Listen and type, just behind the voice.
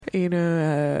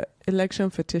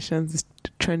Election petitions is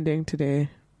trending today,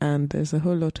 and there's a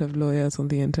whole lot of lawyers on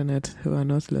the internet who are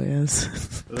not lawyers.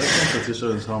 Election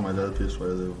petition is how my dad pays for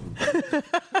a living.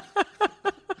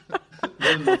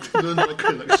 Don't knock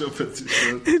election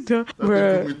petition. That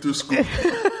put me to school.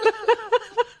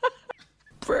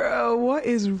 Bro, what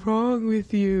is wrong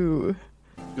with you?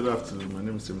 Good afternoon, my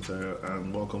name is Tim Tyre,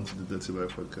 and welcome to the Dirty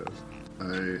Life Podcast.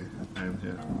 I am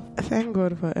here. Thank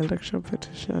God for election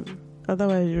petition.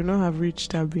 Otherwise, you not have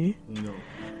reached Abby. No,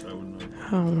 I would not.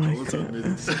 Oh my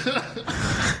goodness.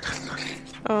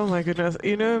 Oh my goodness.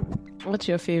 What's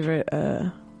your favorite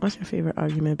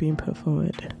argument being put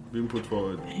forward? Being put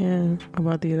forward? Yeah,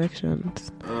 about the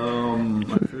elections.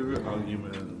 My favorite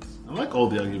argument. I like all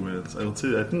the arguments. I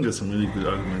think there's some really good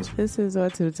arguments. This is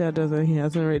what Tiltia does when he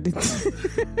hasn't read it.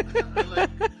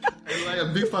 I'm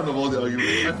a big fan of all the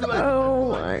arguments. I feel like, my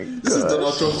God. This is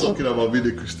Donald Trump talking about being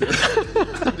a Christian.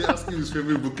 They ask him his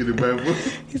favorite book in the Bible.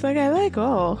 He's like, I like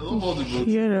all. I love all the books.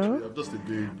 I'm just a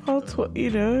big. The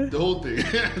whole thing.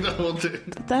 The whole thing.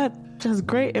 That just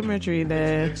great imagery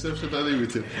there. Exceptionally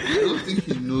written. I don't think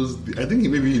he knows. I think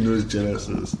maybe he knows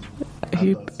Genesis.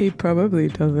 He probably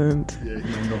doesn't. Yeah,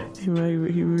 he might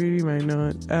not. He really might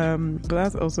not. But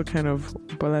that's also kind of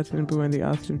Bola Tinubu when they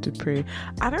asked him to pray.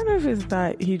 I don't know if it's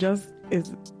that he just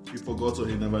is. He forgot or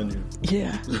he never knew.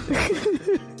 Yeah.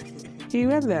 He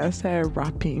went there and started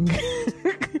rapping.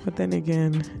 But then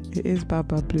again, it is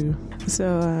Baba Blue.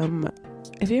 So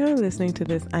if you're listening to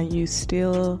this and you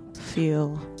still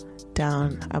feel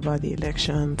down about the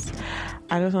elections,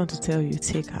 I just want to tell you,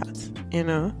 take heart.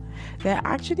 There are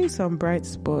actually some bright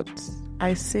spots.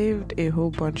 I saved a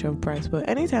whole bunch of bright spots.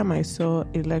 Anytime I saw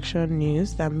election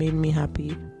news that made me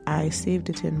happy, I saved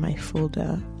it in my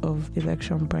folder of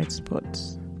election bright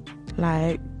spots.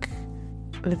 Like,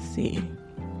 let's see.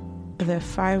 There are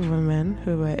 5 women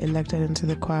who were elected into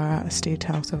the Kwara State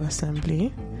House of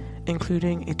Assembly,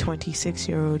 including a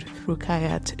 26-year-old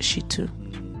Rukayat Shitu.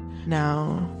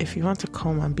 Now, if you want to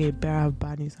come and be a bearer of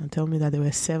bad news and tell me that there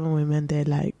were 7 women there,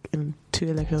 like in 2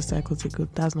 election cycles ago,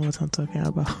 that's not what I'm talking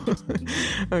about.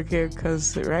 Okay,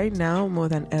 because right now, more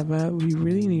than ever, we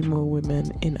really need more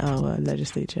women in our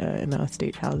legislature, in our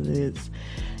state houses,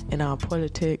 in our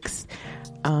politics.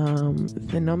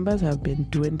 The numbers have been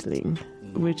dwindling,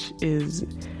 which is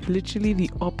literally the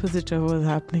opposite of what's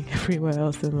happening everywhere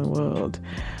else in the world.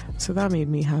 So that made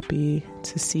me happy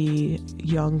to see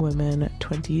young women,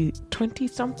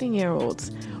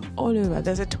 20-something-year-olds all over.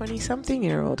 There's a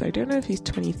 20-something-year-old. I don't know if he's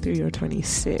 23 or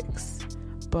 26,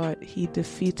 but he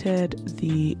defeated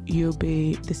the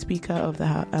Speaker of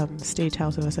the State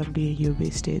House of Assembly in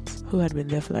Yobe State, who had been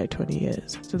there for like 20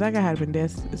 years. So that guy had been there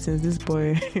since this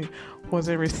boy was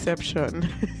in reception.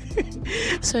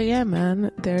 So yeah, man,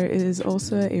 there is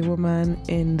also a woman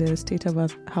in the State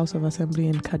House of Assembly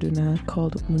in Kaduna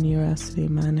called Munira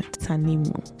Suleiman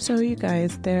Tanimu. So you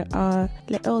guys, there are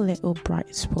little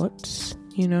bright spots,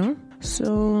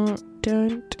 so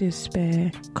don't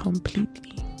despair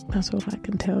completely. That's all I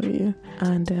can tell you.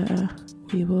 And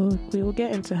we will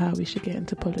get into how we should get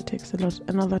into politics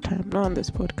another time, not on this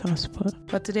podcast,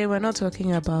 but today we're not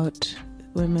talking about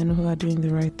women who are doing the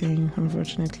right thing,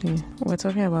 unfortunately. We're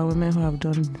talking about women who have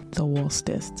done the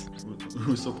worstest.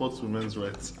 Who supports women's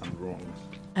rights and wrongs.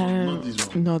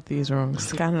 Not these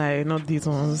wrongs. Can't lie, not these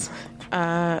ones.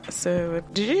 So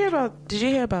did you hear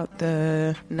about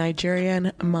the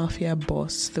Nigerian Mafia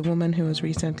boss, the woman who was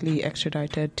recently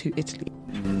extradited to Italy?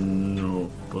 No,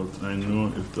 but I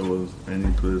know if there was any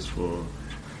place for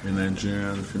a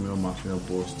Nigerian female mafia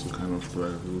boss to kind of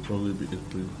thrive, it would probably be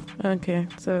Italy. Okay,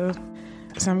 so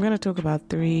I'm going to talk about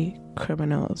 3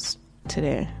 criminals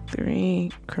today.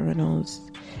 3 criminals,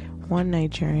 1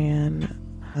 Nigerian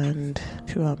and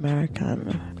 2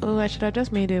 American. Oh, I should have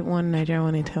just made it 1 Nigerian,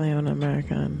 1 Italian, 1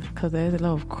 American, because there's a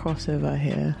lot of crossover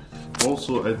here.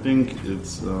 Also, I think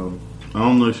it's I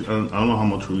don't know how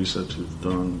much research you've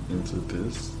done into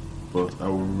this, but I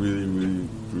would really, really,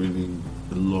 really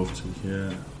love to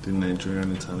hear the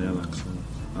Nigerian Italian accent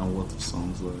and what it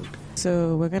sounds like.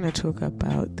 So we're going to talk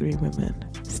about 3 women.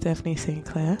 Stephanie St.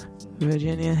 Clair,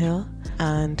 Virginia Hill,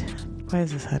 and what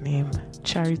is her name?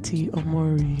 Charity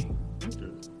Omoruyi. Okay.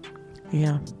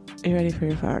 Yeah. Are you ready for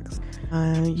your facts?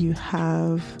 You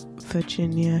have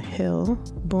Virginia Hill,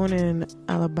 born in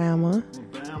Alabama.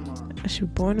 She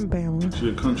was born in Bama. She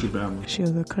was a country Bama. She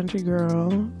was a country girl,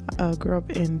 grew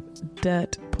up in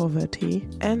debt poverty,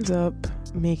 ends up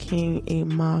making a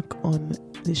mark on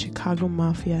the Chicago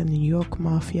Mafia, New York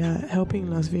Mafia,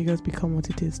 helping Las Vegas become what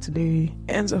it is today.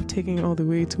 Ends up taking all the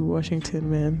way to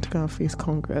Washington, man, to go and face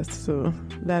Congress. So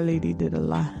that lady did a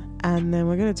lot. And then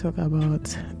we're going to talk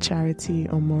about Charity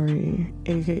Omoruyi,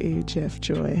 a.k.a. Jeff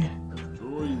Joy.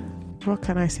 Joy. What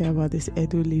can I say about this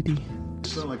Edo lady? You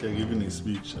sound like I'm giving a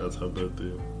speech at her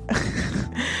birthday.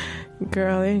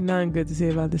 Girl, ain't nothing good to say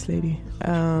about this lady.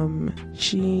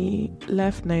 She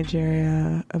left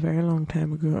Nigeria a very long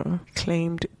time ago,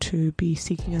 claimed to be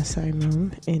seeking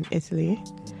asylum in Italy,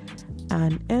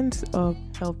 and ends up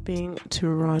helping to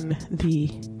run the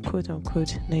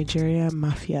quote-unquote Nigerian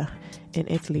Mafia in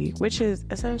Italy, which is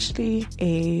essentially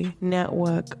a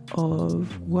network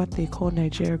of what they call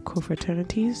Nigeria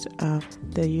co-fraternities.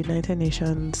 The United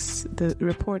Nations, the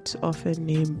reports often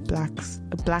name Black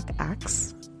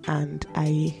Acts and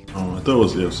a.a. Oh, I thought it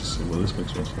was the FCC, but this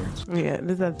makes more sense. Yeah,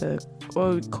 these are the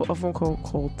often called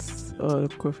cults or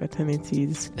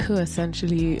co-fraternities, who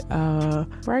essentially are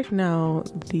right now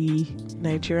the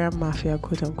Nigerian Mafia,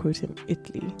 quote unquote, in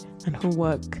Italy, and who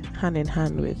work hand in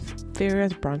hand with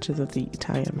various branches of the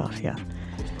Italian Mafia.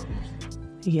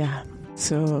 Yeah,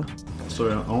 so.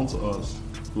 Sorry, I want to ask,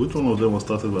 which one of them was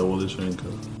started by Wole Soyinka?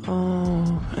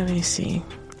 Oh, let me see.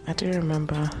 I do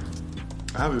remember.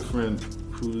 I have a friend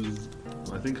who's,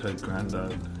 I think her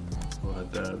granddad or her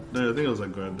dad. No, I think it was her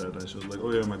granddad, and she was like,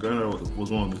 "Oh yeah, my granddad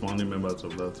was one of the founding members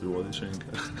of that too, Wole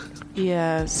Soyinka."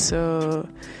 Yeah, so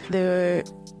they were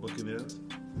Buccaneers?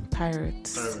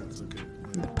 Pirates. Pirates, okay.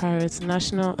 The Pirates,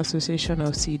 National Association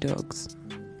of Sea Dogs.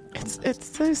 It's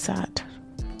so sad.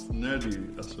 It's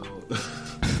nerdy as well.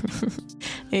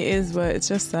 It is, but it's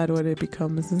just sad what it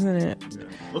becomes, isn't it?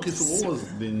 Yeah. Okay, so what was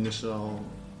the initial?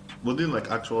 Were they like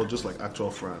actual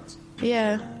frats?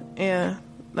 Yeah.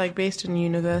 Like based on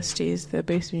universities, they're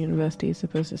based on universities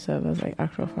supposed to serve as like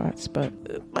actual frats, but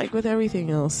like with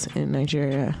everything else in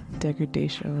Nigeria,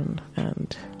 degradation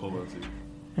and Poverty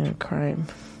and crime.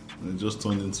 And it just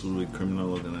turned into a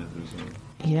criminal organization.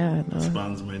 Yeah, no. It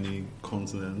spans many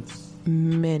continents.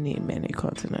 Many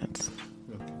continents.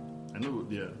 Okay. I know,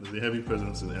 yeah, there's a heavy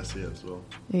presence in SA as well.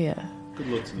 Yeah. Good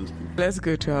luck to those people. Let's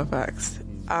go to our facts.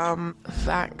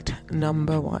 Fact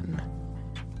number 1.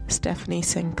 Stephanie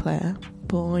Sinclair,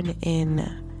 born in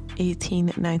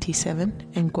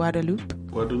 1897 in Guadeloupe.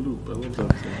 Guadeloupe, I love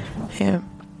that thing. Yeah.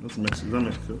 That's Mexico. Is that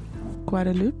Mexico?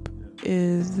 Guadeloupe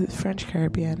is French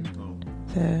Caribbean. Oh.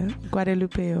 The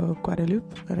Guadeloupe or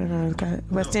Guadeloupe, I don't know,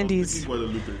 West Indies.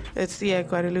 Guadeloupe. It's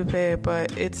Guadeloupe,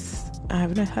 but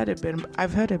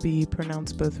I've heard it be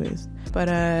pronounced both ways.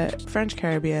 But French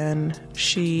Caribbean,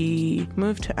 she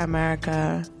moved to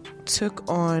America,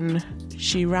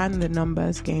 she ran the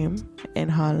numbers game in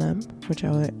Harlem, which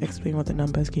I will explain what the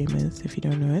numbers game is if you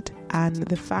don't know it. And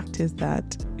the fact is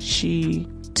that she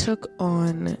took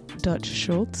on Dutch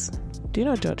Schultz. Do you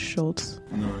know Dutch Schultz?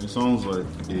 No, it sounds like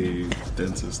a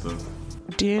dentist though.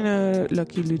 Do you know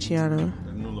Lucky Luciano?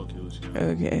 I know Lucky Luciano.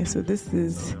 Okay, so this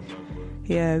is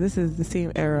the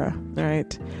same era,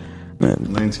 right?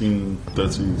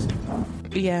 1930s.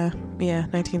 Yeah,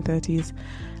 1930s.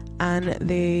 And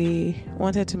they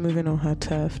wanted to move in on her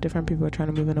turf. Different people were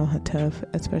trying to move in on her turf,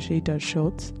 especially Dutch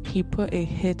Schultz. He put a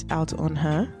hit out on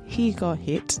her. He got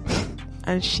hit.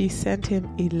 And she sent him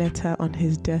a letter on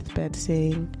his deathbed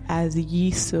saying, "As ye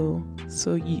sow,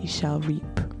 so ye shall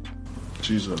reap."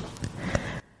 Jesus.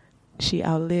 She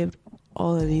outlived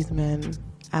all of these men.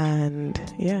 And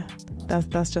yeah,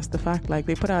 that's just the fact. Like,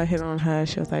 they put out a hit on her.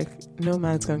 She was like, "No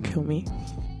man's gonna kill me.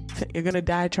 You're gonna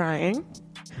die trying."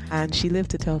 And she lived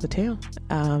to tell the tale,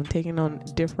 taking on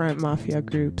different mafia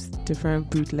groups, different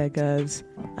bootleggers,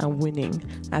 and winning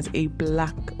as a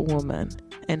black woman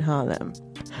in Harlem.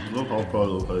 I love how proud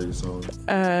of her you sound.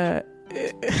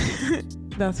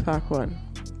 That's fact 1.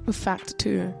 Fact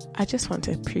 2, I just want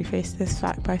to preface this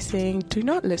fact by saying, do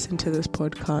not listen to this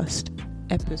podcast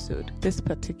episode, this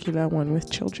particular one, with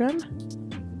children.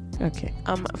 Okay.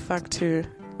 Fact 2,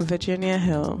 Virginia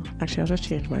Hill. Actually, I'll just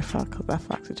change my fact because that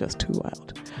fact is just too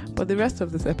wild. But the rest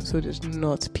of this episode is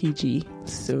not PG,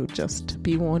 so just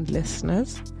be warned,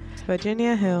 listeners.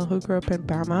 Virginia Hill, who grew up in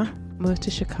Bama, moved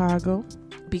to Chicago,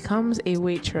 becomes a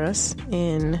waitress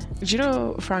in... Do you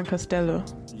know Frank Costello?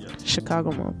 Yeah.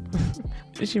 Chicago mom.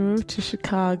 She moved to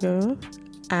Chicago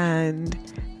and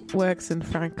works in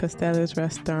Frank Costello's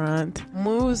restaurant,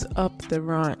 moves up the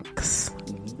ranks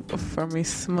from a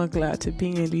smuggler to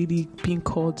being a lady, being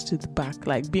called to the back,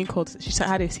 like being called. She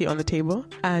had a seat on the table,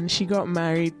 and she got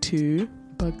married to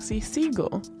Bugsy Siegel.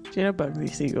 Do you know Bugsy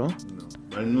Siegel?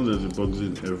 No. I know there's a Bugsy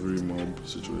in every mob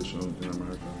situation in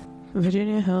America.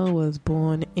 Virginia Hill was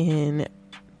born in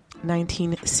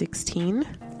 1916.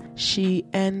 She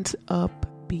ends up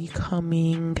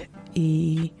becoming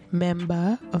a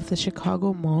member of the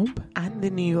Chicago mob and the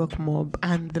New York mob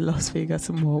and the Las Vegas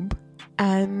mob.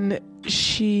 And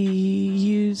she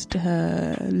used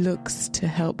her looks to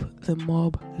help the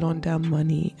mob launder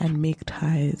money and make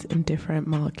ties in different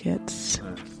markets.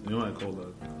 Nice. You know what I call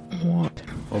that? What?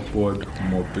 Upward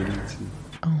mobility.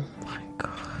 Oh my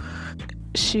God.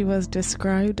 She was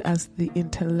described as the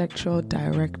intellectual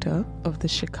director of the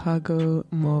Chicago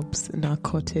mob's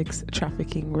narcotics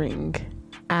trafficking ring.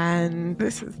 And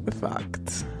this is the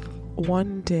fact.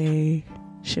 One day,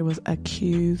 she was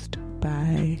accused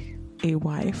by a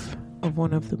wife of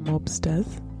one of the mobsters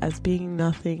as being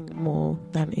nothing more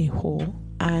than a whore,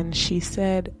 and she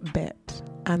said bet,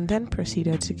 and then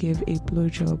proceeded to give a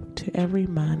blowjob to every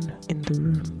man in the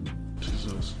room.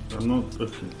 Jesus, I'm not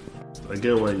okay. I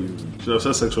get why you should have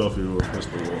said sexual favor first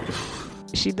of all.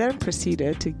 She then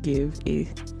proceeded to give a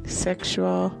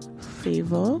sexual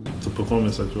favor. To perform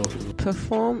a sexual favor.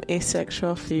 Perform a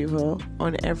sexual favor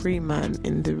on every man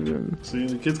in the room. See,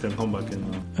 the kids can come back in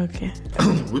now. Okay.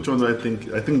 Which one do I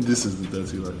think? I think this is the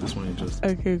dirty lie. This one you just...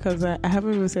 Okay, because I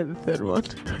haven't even said the third one.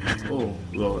 Oh,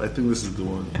 well, I think this is the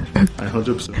one. I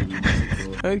 100% believe this is the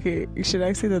one. Okay, should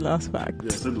I say the last fact?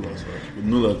 Yeah, say the last fact. But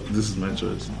know that this is my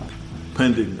choice.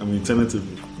 Pending,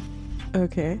 tentatively.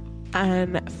 Okay.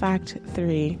 And fact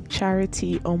 3,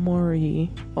 Charity Omoruyi,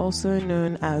 also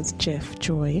known as Jeff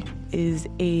Joy, is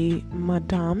a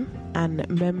madam and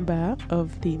member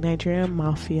of the Nigerian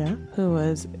Mafia who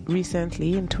was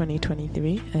recently in early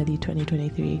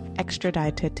 2023,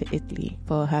 extradited to Italy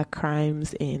for her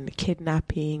crimes in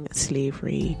kidnapping,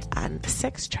 slavery, and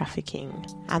sex trafficking.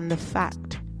 And the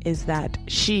fact is that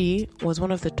she was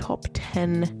one of the top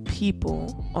 10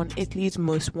 people on Italy's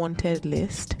most wanted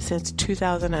list since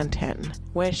 2010,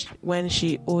 when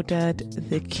she ordered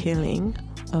the killing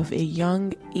of a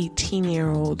young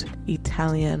 18-year-old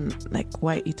Italian,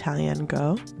 white Italian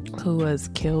girl who was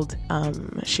killed.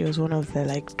 She was one of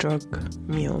the drug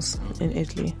mules in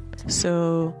Italy.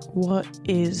 So what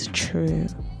is true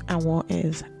and what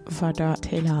is vada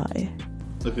te lie?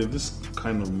 Okay, this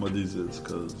kind of muddies it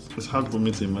because it's hard for me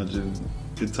to imagine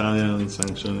Italians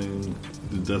sanctioning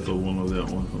the death of one of their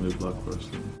own from a black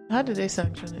person. How did they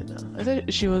sanction it now? I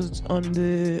thought she was on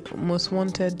the most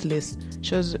wanted list.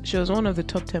 She was one of the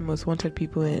top 10 most wanted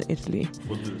people in Italy.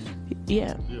 For this?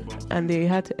 Yeah. And they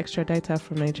had to extradite her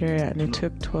from Nigeria, and it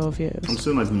took 12 years. I'm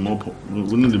saying the mob,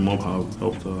 wouldn't the mob have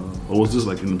helped her? Or was this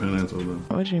independent of them?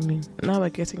 What do you mean? Now we're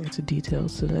getting into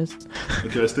details, so let's...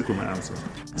 Okay, I stick with my answer.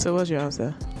 So what's your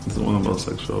answer? It's the one about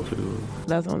sexual favor.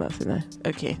 That's the one that's a lie.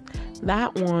 Okay.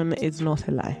 That one is not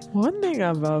a lie. One thing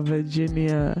about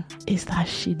Virginia is that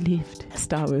she lived. Let's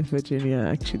start with Virginia,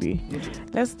 actually. Okay.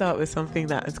 Let's start with something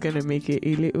that is going to make it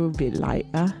a little bit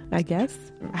lighter, I guess.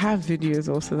 I have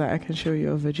videos also that I can show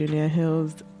you of Virginia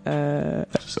Hills.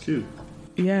 She's cute.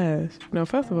 Yeah. No,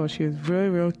 first of all, she was real,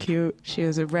 real cute. She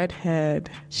was a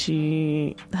redhead.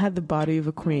 She had the body of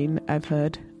a queen, I've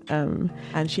heard. And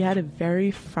she had a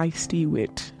very feisty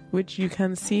wit, which you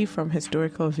can see from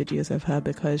historical videos of her,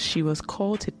 because she was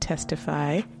called to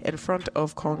testify in front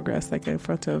of Congress, in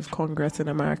front of Congress in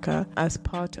America, as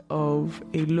part of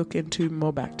a look into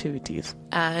mob activities.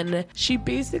 And she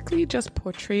basically just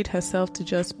portrayed herself to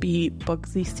just be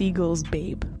Bugsy Siegel's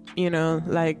babe. I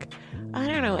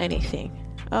don't know anything.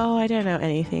 Oh, I don't know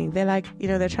anything. They're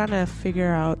they're trying to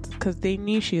figure out, because they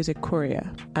knew she was a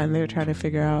courier, and they were trying to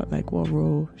figure out what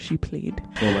role she played.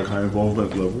 Oh, her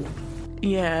involvement level?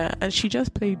 Yeah, and she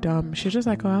just played dumb. She was just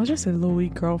I was just a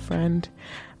lowy girlfriend.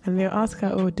 And they'll ask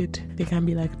her, they can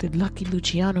be did Lucky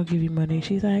Luciano give you money?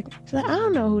 She's like, I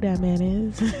don't know who that man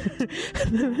is.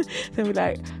 They'll be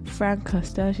like, Frank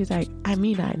Costa. She's like, I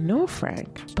know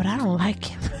Frank, but I don't like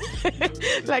him.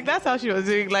 That's how she was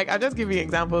doing. I'm just giving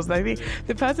examples.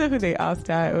 The person who they asked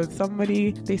her, it was somebody,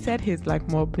 they said his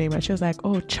mob name, and she was like,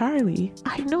 oh, Charlie.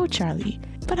 I know Charlie,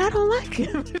 but I don't like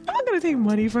him. I'm not going to take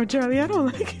money from Charlie. I don't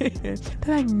like him.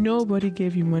 They're like, nobody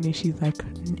gave you money. She's like,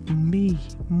 me?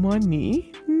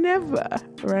 Money? Never,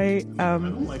 right? I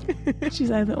don't like him.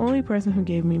 She's like, the only person who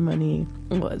gave me money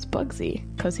was Bugsy,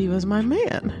 because he was my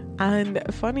man. And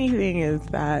funny thing is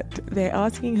that they're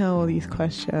asking her all these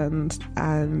questions,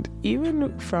 and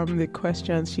even from the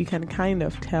questions, she can kind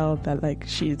of tell that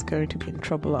she's going to be in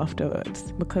trouble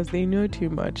afterwards, because they know too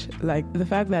much. The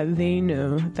fact that they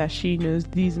know that she knows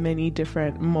these many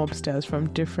different mobsters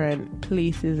from different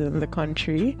places in the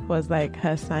country was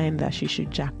her sign that she should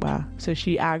jackpot. So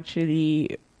she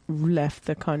actually left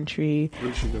the country.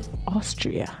 Where did she go?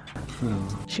 Austria.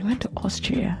 She went to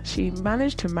Austria. She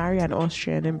managed to marry an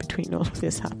Austrian in between all of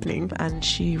this happening, and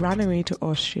she ran away to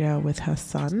Austria with her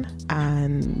son,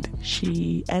 and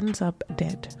she ends up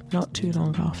dead not too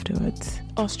long afterwards.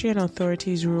 Austrian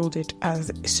authorities ruled it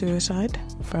as suicide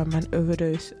from an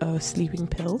overdose of sleeping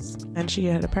pills, and she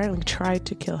had apparently tried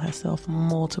to kill herself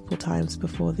multiple times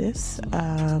before this.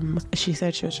 She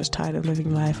said she was just tired of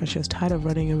living life, and she was tired of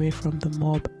running away from the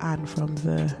mob and from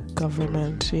the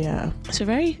government. Yeah, so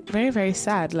very, very, very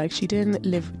sad. Like, she didn't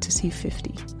live to see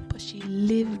 50, but she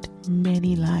lived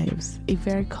many lives, a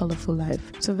very colorful life.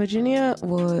 So Virginia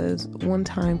was one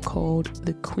time called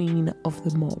the Queen of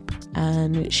the Mob,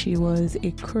 and she was a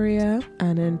courier,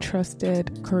 an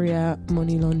entrusted courier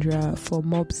money launderer for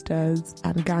mobsters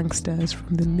and gangsters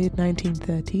from the mid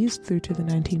 1930s through to the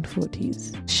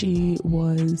 1940s. She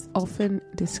was often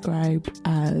described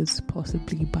as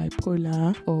possibly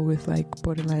bipolar or with like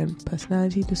borderline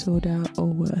personality disorder or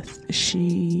worse.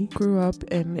 She grew up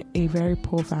in a very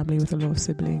poor family with a lot of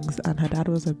siblings, and her dad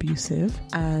was abusive,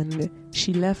 and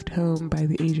she left home by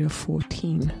the age of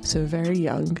 14, so very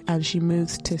young, and she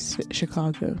moves to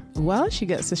Chicago. While she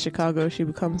gets to Chicago, she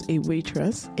becomes a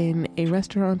waitress in a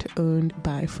restaurant owned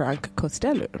by Frank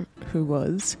Costello, who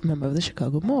was a member of the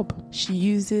Chicago mob. She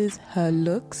uses her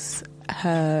looks,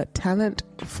 her talent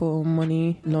for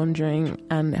money laundering,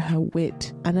 and her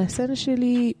wit, and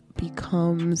essentially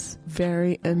becomes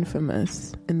very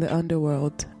infamous in the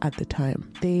underworld at the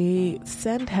time. They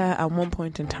sent her at one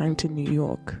point in time to New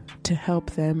York to help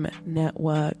them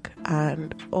network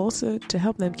and also to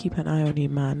help them keep an eye on a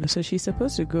man. So she's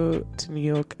supposed to go to New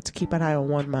York to keep an eye on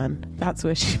one man. That's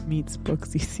where she meets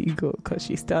Bugsy Siegel, because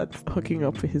she starts hooking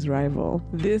up with his rival.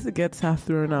 This gets her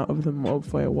thrown out of the mob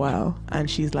for a while,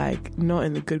 and she's like not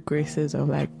in the good graces of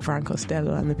like Frank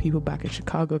Costello and the people back in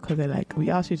Chicago, because they're like, we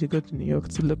asked you to go to New York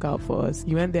to look out for us.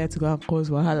 You went there to go and cause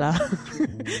wahala.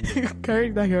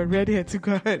 Carrying that you're ready to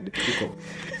go ahead.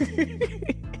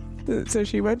 So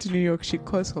she went to New York. She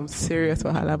caused some serious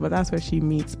wahala, but that's where she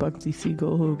meets Bugsy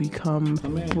Siegel, who will become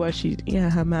what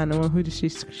her man, the one who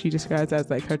she describes as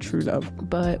like her true love.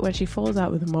 But when she falls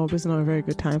out with the mob, it's not a very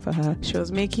good time for her. She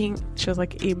was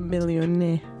like a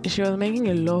millionaire. She was making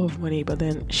a lot of money, but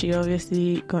then she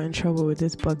obviously got in trouble with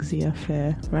this Bugsy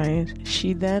affair, right?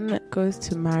 She then goes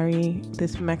to marry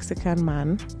this Mexican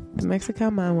man. The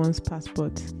Mexican man wants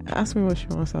passports. Ask me what she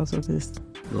wants out of this.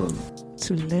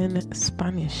 To learn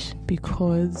Spanish,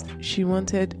 because she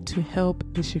wanted to help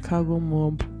the Chicago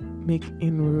mob make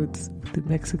inroads with the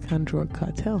Mexican drug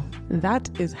cartel. That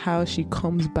is how she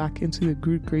comes back into the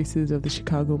good graces of the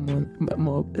Chicago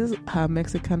mob. Her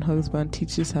Mexican husband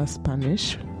teaches her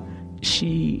Spanish.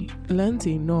 She learns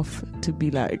enough to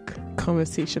be like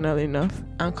conversational enough,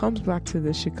 and comes back to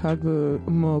the Chicago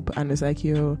mob and is like,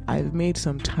 yo, I've made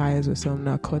some ties with some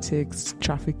narcotics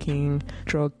trafficking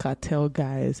drug cartel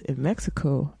guys in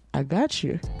Mexico. I got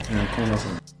you.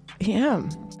 Yeah,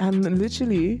 and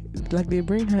literally, like, they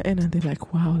bring her in and they're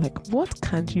like, wow, like, what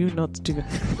can't you not do?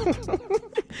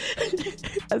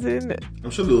 As in, I'm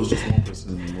sure there was just one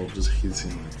person in the mob just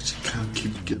hating, like, she can't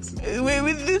keep getting away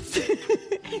with this.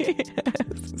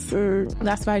 Yes. So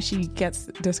that's why she gets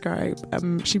described.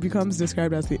 She becomes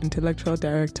described as the intellectual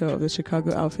director of the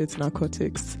Chicago Outfits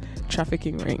narcotics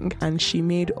trafficking ring, and she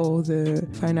made all the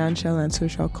financial and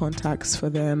social contacts for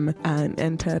them and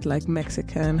entered like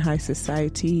Mexican high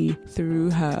society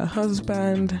through her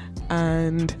husband.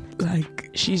 And like,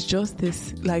 she's just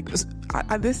this, like,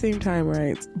 at the same time,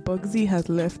 right, Bugsy has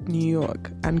left New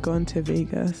York and gone to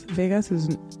Vegas. Vegas is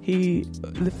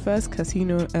the first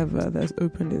casino ever that's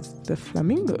opened is the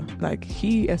Flamingo. Like,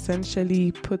 he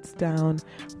essentially puts down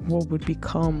what would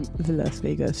become the Las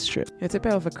Vegas Strip. It's a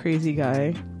bit of a crazy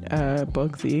guy,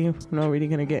 Bugsy. I'm not really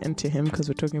going to get into him because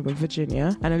we're talking about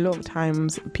Virginia, and a lot of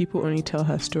times people only tell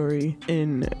her story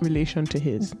in relation to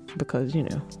his, because, you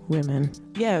know, women.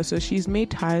 Yeah, so she's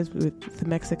made ties with the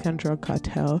Mexican drug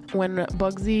cartel. When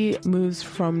Bugsy moves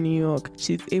from New York,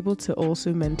 she's able to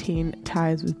also maintain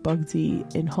ties with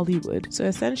Bugsy in Hollywood. So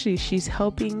essentially, she's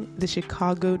helping the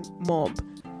Chicago mob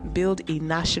build a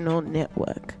national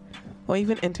network, or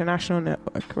even international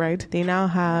network, right? They now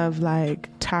have like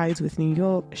ties with New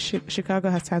York. Chicago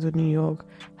has ties with New York,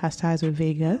 has ties with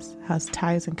Vegas, has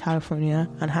ties in California,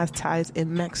 and has ties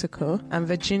in Mexico. And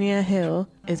Virginia Hill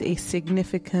is a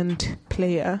significant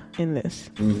player in this.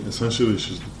 I mean, essentially,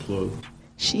 she's the plug.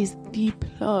 She's the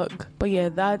plug. But yeah,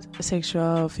 that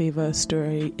sexual favor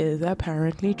story is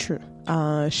apparently true.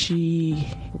 She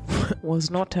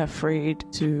was not afraid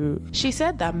to... She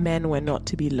said that men were not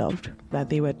to be loved,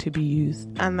 that they were to be used,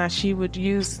 and that she would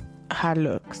use her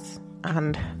looks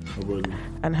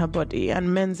and her body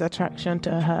and men's attraction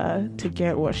to her to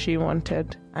get what she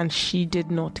wanted, and she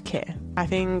did not care. I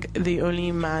think the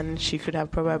only man she could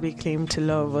have probably claimed to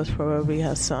love was probably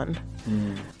her son.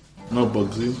 Not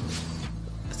Bugsy.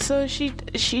 So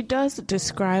she does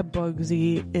describe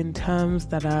Bugsy in terms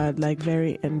that are like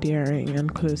very endearing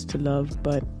and close to love,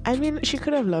 but I mean she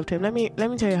could have loved him. Let me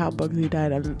tell you how Bugsy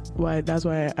died and why. That's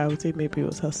why I would say maybe it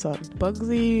was her son.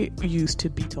 Bugsy used to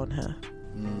beat on her.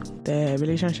 The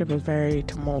relationship was very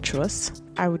tumultuous.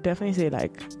 I would definitely say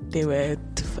like they were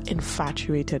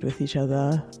infatuated with each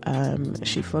other.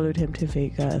 She followed him to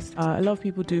Vegas. A lot of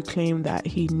people do claim that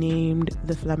he named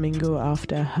the flamingo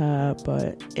after her,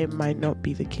 but it might not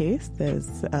be the case.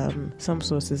 There's some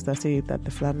sources that say that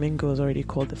the flamingo was already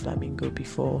called the flamingo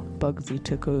before Bugsy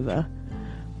took over.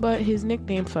 But his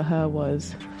nickname for her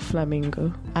was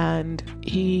Flamingo. And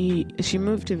she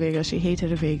moved to Vegas. She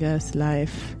hated Vegas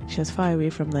life. She was far away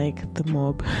from like the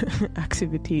mob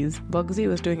activities. Bugsy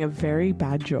was doing a very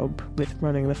bad job with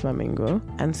running the Flamingo.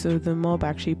 And so the mob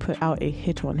actually put out a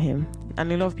hit on him.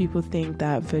 And a lot of people think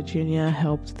that Virginia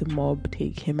helped the mob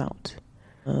take him out.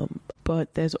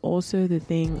 But there's also the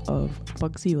thing of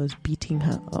Bugsy was beating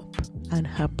her up. And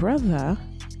her brother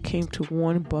came to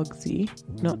warn Bugsy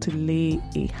not to lay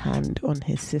a hand on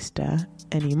his sister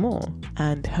anymore.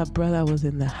 And her brother was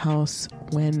in the house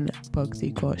when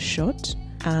Bugsy got shot,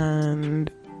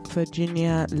 and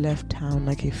Virginia left town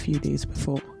like a few days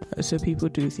before. So people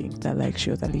do think that like she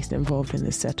was at least involved in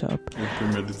the setup.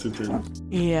 Premeditated.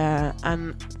 Yeah,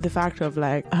 and the fact of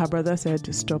like her brother said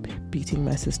to stop beating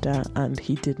my sister, and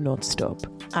he did not stop.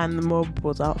 And the mob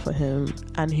was out for him,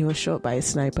 and he was shot by a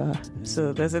sniper.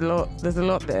 So there's a lot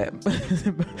there. There's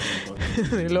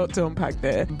a lot to unpack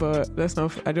there. But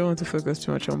I don't want to focus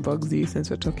too much on Bugsy since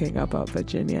we're talking about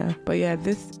Virginia. But yeah,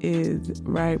 this is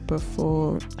right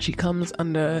before she comes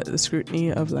under the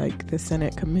scrutiny of like the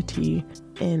Senate committee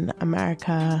in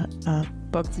America.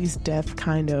 Bugsy's death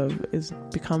kind of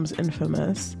becomes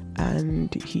infamous,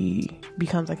 and he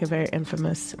becomes like a very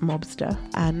infamous mobster.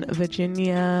 And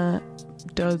Virginia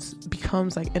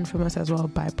becomes like infamous as well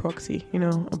by proxy,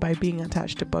 by being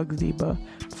attached to Bugsy. But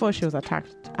before she was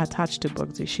attached to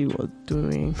Bugsy, she was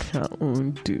doing her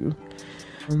own do.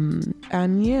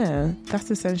 And yeah, that's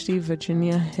essentially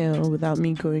Virginia Hill without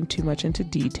me going too much into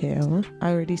detail.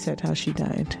 I already said how she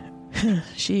died.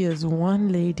 She is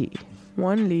one lady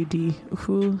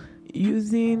who,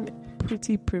 using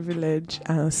pretty privilege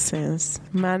and sense,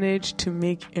 managed to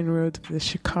make inroads with the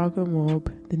Chicago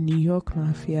mob, the New York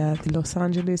Mafia, the Los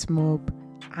Angeles mob,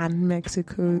 and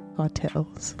Mexico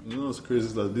cartels. You know what's crazy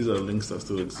is that these are links that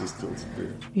still exist till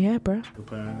today. Yeah, bro. A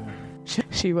pioneer.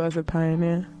 She was a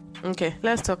pioneer. Okay,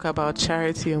 let's talk about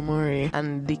Charity Omoruyi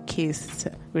and the case,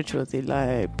 which was a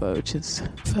lie, but which is...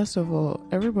 First of all,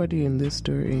 everybody in this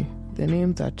story, their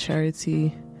names are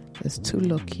Charity, there's 2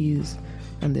 Luckies,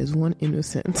 and there's 1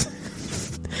 innocent.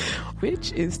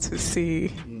 Which is to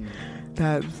say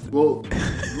that... Well,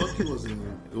 Lucky wasn't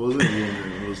real name,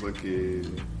 it was like a...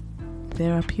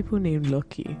 There are people named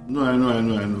Lucky. No, I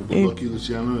know, but Lucky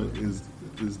Luciano is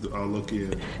our Lucky.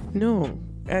 No.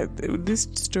 This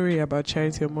story about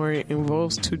Charity Omoruyi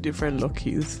involves 2 different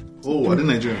Luckies. Oh, are they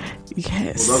Nigerian?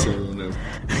 Yes. Well, that's a real name.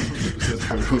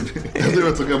 100% I thought we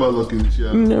were talking about Lucky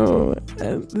Luciano. No,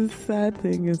 the sad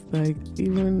thing is like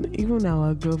even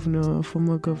our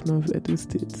former governor of Edo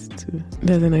State too.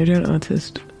 There's a Nigerian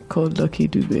artist called Lucky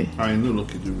Dube. I know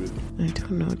Lucky Dube. I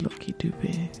don't know Lucky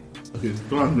Dube. Okay,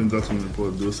 don't have me that on the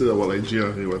report. They'll say that while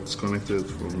Nigeria they were disconnected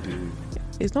from the...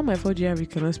 It's not my fault Jerry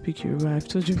cannot speak Yoruba. I've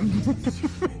told you.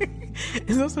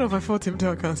 It's also not my fault him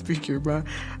too can't speak Yoruba.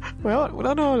 Well,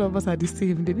 not all of us are the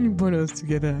same. They didn't born us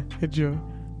together. Joe.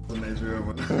 Nigeria,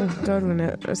 God will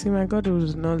not. See, my God will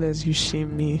not let you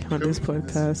shame me on this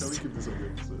podcast. Can we keep this on the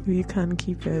episode? We can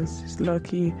keep it. It's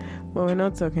lucky. But we're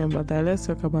not talking about that. Let's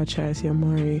talk about Charity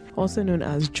Omoruyi, also known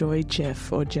as Joy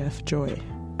Jeff or Jeff Joy.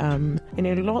 In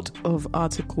a lot of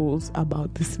articles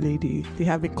about this lady, they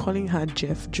have been calling her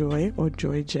Jeff Joy or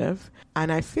Joy Jeff,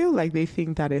 and I feel like they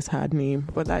think that is her name,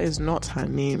 but that is not her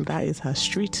name. That is her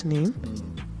street name.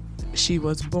 She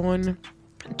was born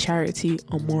Charity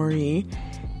Omoruyi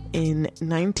in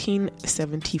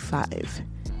 1975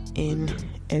 in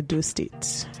Edo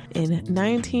State. In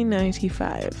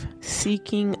 1995,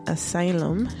 seeking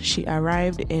asylum, she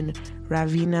arrived in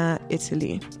Ravenna,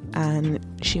 Italy, and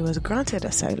she was granted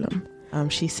asylum.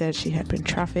 She said she had been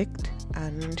trafficked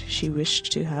and she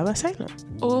wished to have asylum.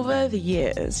 Over the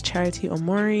years, Charity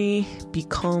Omoruyi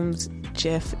becomes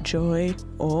Jeff Joy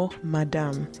or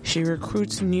Madame. She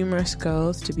recruits numerous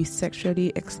girls to be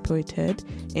sexually exploited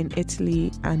in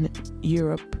Italy and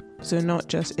Europe So not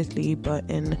just Italy, but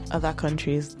in other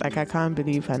countries. Like, I can't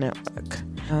believe her network.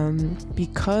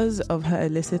 Because of her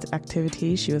illicit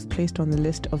activities, she was placed on the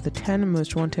list of the 10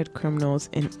 most wanted criminals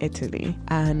in Italy.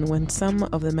 And when some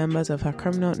of the members of her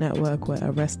criminal network were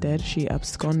arrested, she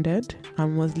absconded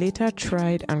and was later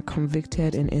tried and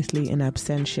convicted in Italy in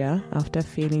absentia after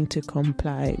failing to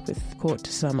comply with court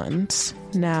summons.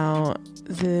 Now,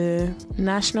 the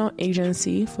National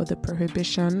Agency for the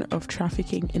Prohibition of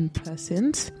Trafficking in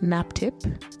Persons,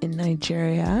 NAPTIP, in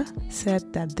Nigeria,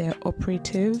 said that their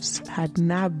operatives had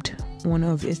nabbed one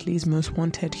of Italy's most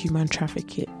wanted human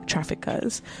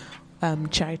traffickers,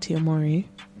 Charity Omoruyi,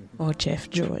 or Jeff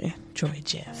Joy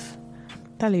Jeff.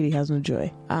 That lady has no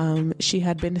joy. She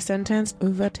had been sentenced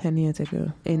over 10 years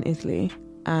ago in Italy,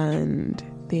 and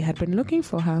they had been looking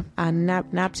for her. And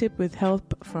NAPTIP, with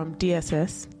help from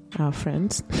DSS, our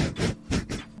friends,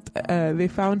 they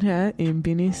found her in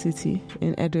Benin City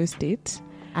in Edo State.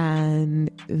 And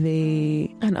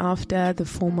after the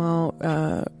formal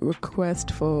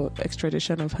request for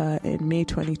extradition of her in May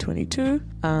 2022,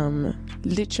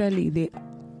 literally they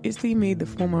Italy made the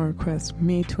formal request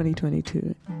May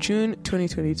 2022. June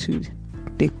 2022,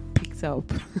 they picked up.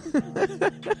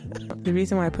 The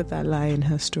reason why I put that lie in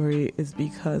her story is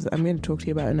because I'm going to talk to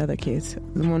you about another case,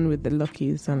 the one with the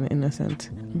Luckies and the innocent.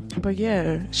 But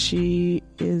yeah, she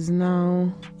is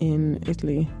now in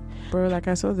Italy. Bro, like,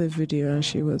 I saw the video and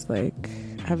she was like,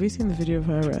 have you seen the video of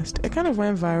her arrest? It kind of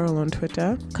went viral on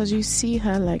Twitter because you see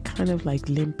her like kind of like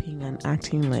limping and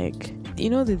acting like, you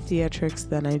know, the theatrics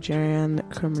that Nigerian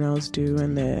criminals do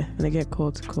when they get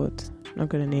called to court. I'm not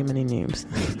going to name any names.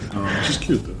 She's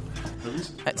cute though.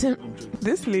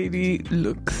 This lady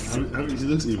looks... She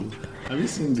looks evil. Have you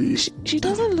seen the... She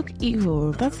doesn't look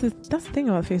evil. That's the thing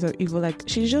about face of evil. Like,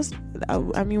 she's just...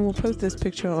 I mean, we'll post this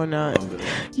picture on...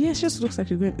 Yeah, she just looks like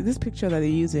she's going... This picture that they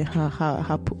use in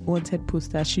her wanted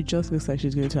poster, she just looks like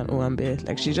she's going to an Owambe.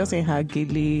 Like, she's just in her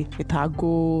gele, with her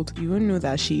gold. You wouldn't know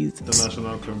that she's... The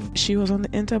national criminal. She was on the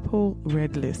Interpol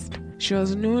red list. She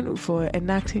was known for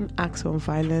enacting acts of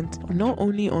violence, not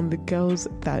only on the girls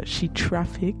that she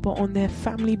trafficked, but on their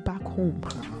family back home.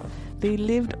 They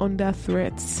lived under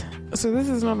threats. So this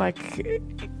is not like,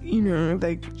 you know,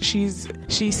 like she's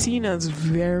seen as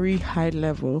very high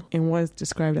level in what is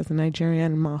described as the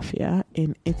Nigerian Mafia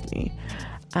in Italy.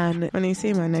 And when they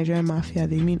say Nigerian Mafia,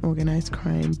 they mean organized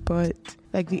crime. But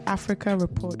like the Africa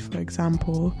report, for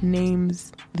example,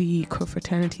 names the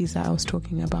confraternities that I was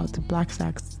talking about, the Black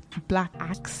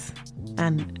Axe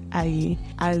and a.k.a.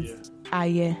 as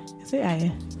a.k.a. Is it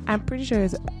a.k.a.? I'm pretty sure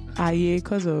it's a.k.a.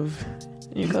 because of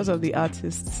the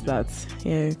artists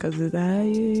because it's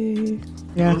a.k.a.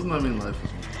 Yeah. Doesn't that mean life?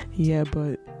 Yeah,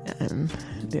 but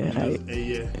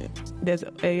there's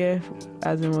a.k.a.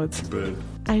 as in what? Bird.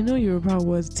 I know Yoruba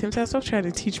words. Tim, stop trying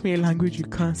to teach me a language you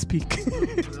can't speak.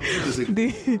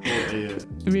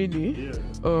 Really? Yeah.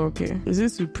 Oh, okay. Is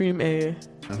this Supreme A?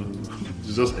 I don't know.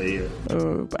 It's just A.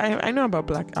 Oh, but I know about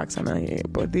Black Axe and A,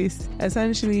 but this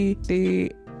essentially they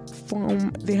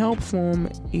help form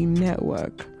a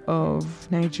network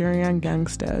of Nigerian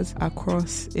gangsters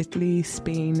across Italy,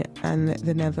 Spain, and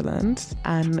the Netherlands,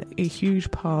 and a huge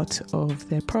part of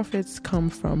their profits come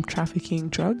from trafficking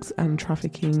drugs and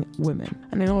trafficking women.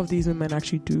 And a lot of these women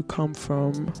actually do come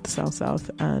from the South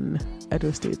and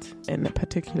Edo State in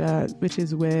particular, which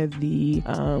is where the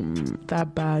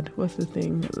that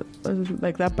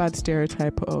bad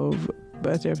stereotype of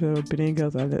Benin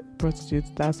girls are prostitutes,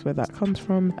 that's where that comes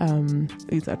from.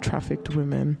 These are trafficked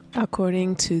women.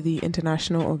 According to the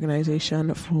International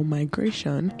Organization for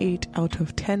Migration, 8 out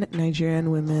of 10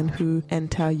 Nigerian women who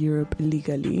enter Europe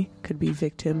illegally could be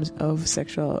victims of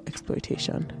sexual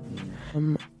exploitation.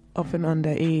 Often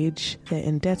underage, they're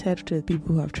indebted to the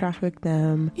people who have trafficked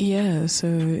them. Yeah,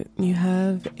 so you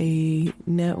have a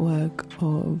network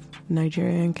of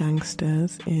Nigerian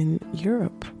gangsters in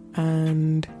Europe,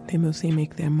 and they mostly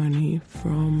make their money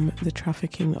from the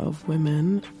trafficking of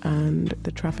women and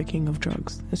the trafficking of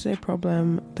drugs. It's a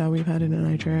problem that we've had in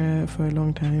Nigeria for a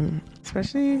long time,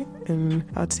 especially in,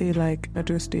 I'd say, like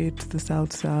Edo State, the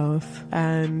South,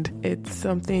 and it's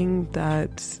something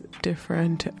that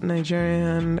different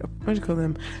Nigerian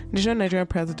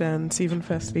presidents, even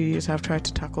first ladies, have tried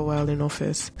to tackle while in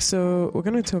office. So we're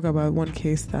going to talk about one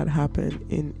case that happened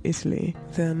in Italy,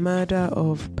 the murder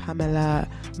of Pamela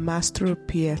Mastro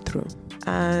Pietro.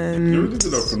 And you're really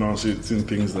good at pronouncing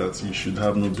things that you should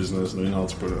have no business knowing how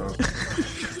to pronounce.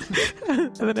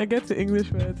 And then I get to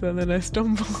English words and then I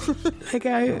stumble.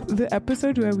 The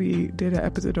episode where we did an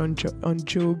episode on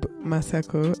Job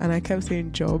Masako, and I kept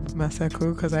saying Job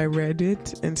Masako because I read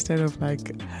it instead of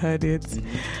heard it,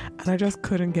 and I just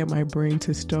couldn't get my brain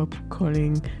to stop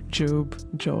calling Job.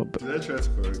 Did I try to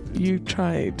correct you? You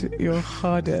tried your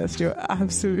hardest, your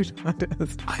absolute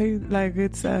hardest.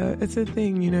 It's a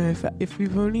thing, if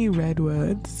we've only read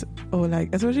words, or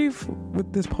especially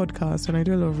with this podcast, when I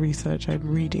do a lot of research, I'm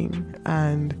reading,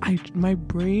 and my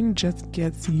brain just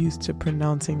gets used to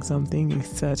pronouncing something a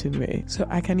certain way. So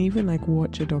I can even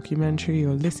watch a documentary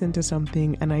or listen to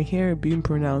something and I hear it being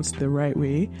pronounced the right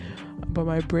way, but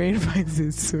my brain finds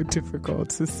it so difficult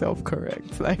to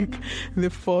self-correct. The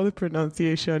full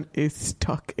pronunciation is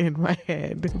stuck in my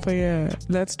head. But yeah,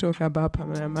 let's talk about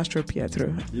Pamela Mastro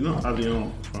Pietro. You know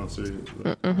Avion Francais?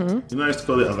 You know I used to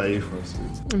call it Alaye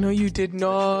Francais. No, you did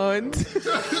not.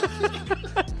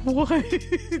 What?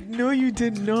 No, you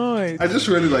did not. I just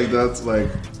really like that,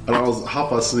 and I was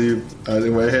half asleep, and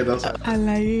in my head that's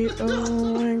Alaye.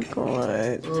 Oh my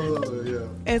god. Oh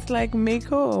yeah. It's like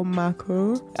Mako or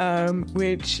Mako,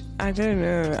 which I don't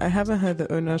know. I haven't heard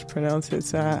the owners pronounce it,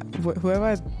 so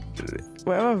whoever the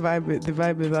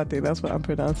vibe is out there, that's what I'm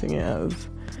pronouncing it as.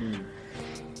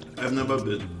 I've never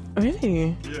been.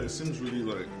 Really? Yeah, it seems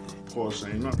really posh,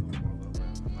 and you're not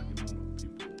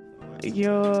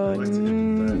You're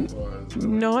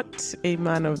not a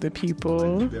man of the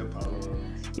people.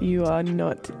 You are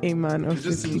not a man of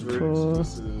the people.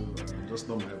 Just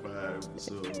not my vibe.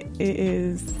 So it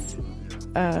is.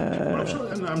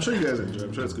 I'm sure you guys enjoy.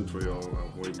 I'm sure it's good for you all.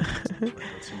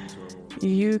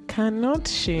 You cannot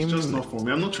shame. It's just not for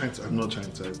me. I'm not trying to.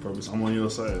 I promise. I'm on your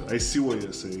side. I see what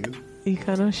you're saying. You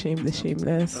cannot shame the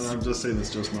shameless. And I'm just saying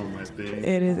it's just not my thing.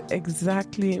 It is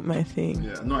exactly my thing.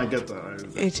 Yeah, no, I get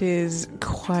that. It is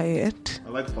quiet. I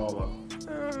like power.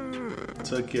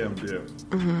 Turkey and beer.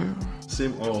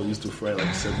 Same oil used to fry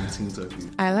 17 turkeys.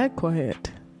 I like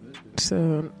quiet.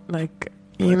 So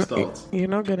you're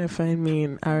not gonna find me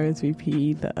in RSVP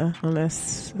either,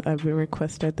 unless I've been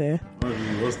requested there.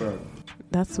 What's that?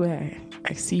 That's where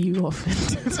I see you often.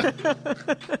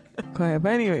 Quiet.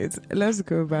 But anyways, let's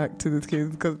go back to this case,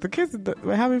 because the case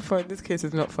we're having fun. This case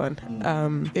is not fun.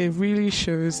 It really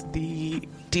shows the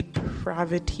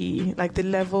depravity, the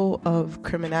level of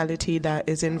criminality that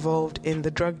is involved in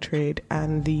the drug trade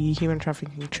and the human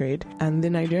trafficking trade and the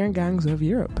Nigerian gangs of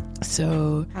Europe.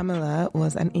 So Pamela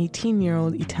was an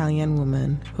 18-year-old Italian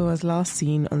woman who was last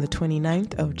seen on the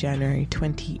 29th of January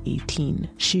 2018.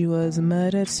 She was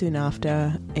murdered soon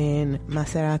after in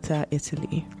Macerata,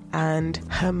 Italy. And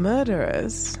her murderer,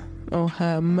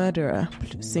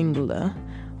 singular,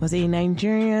 was a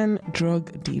Nigerian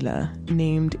drug dealer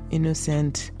named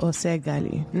Innocent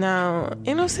Osegali. Now,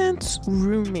 Innocent's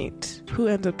roommate, who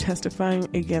ends up testifying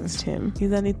against him,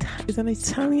 is an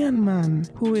Italian man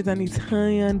who is an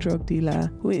Italian drug dealer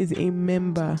who is a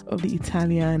member of the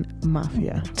Italian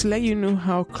Mafia. To let you know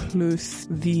how close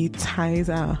the ties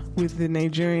are with the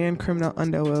Nigerian criminal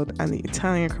underworld and the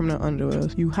Italian criminal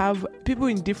underworld, you have people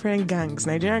in different gangs,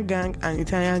 Nigerian gang and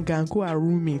Italian gang, who are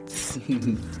roommates,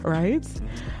 right?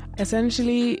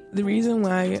 Essentially, the reason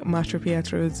why Mastro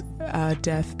Pietro's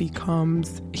death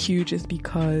becomes huge is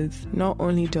because not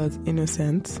only does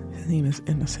Innocent, his name is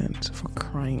Innocent, for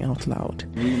crying out loud,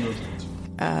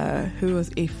 who was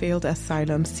a failed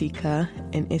asylum seeker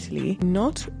in Italy,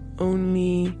 not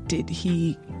only did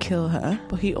he kill her,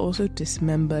 but he also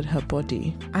dismembered her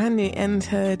body. And it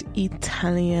entered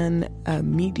Italian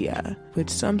media, with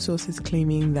some sources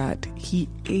claiming that he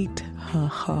ate her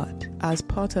heart as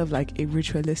part of a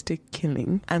ritualistic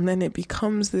killing. And then it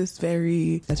becomes this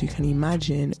very, as you can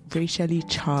imagine, racially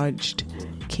charged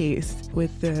case,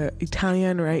 with the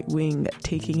Italian right wing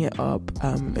taking it up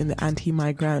in the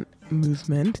anti-migrant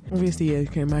movement. Obviously, as you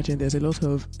can imagine, there's a lot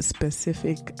of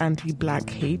specific anti-black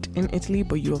hate in Italy,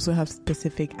 but you also have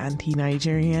specific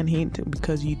anti-Nigerian hate,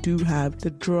 because you do have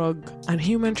the drug and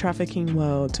human trafficking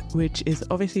world, which is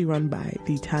obviously run by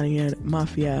the Italian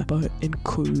Mafia, but in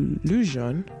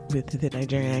collusion with the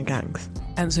Nigerian gangs.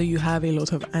 And so you have a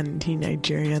lot of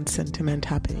anti-Nigerian sentiment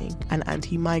happening, and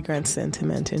anti-migrant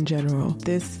sentiment in general.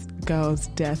 This girl's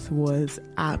death was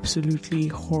absolutely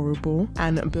horrible.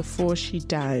 And before she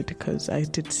died, because I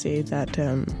did say that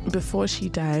before she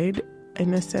died,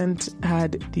 Innocent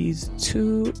had these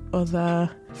two other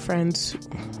friends.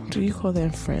 Do you call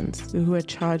them friends? Who were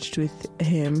charged with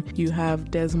him. You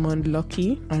have Desmond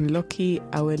Lucky and Lucky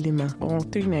Awelima. All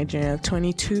three Nigerians,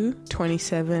 22,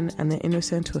 27, and the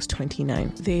Innocent was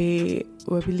 29. They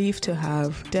were believed to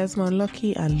have Desmond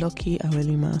Lucky and Lucky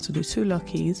Awelima. So the two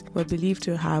Luckies were believed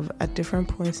to have at different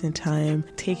points in time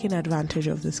taken advantage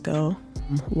of this girl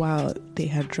while they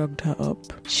had drugged her up.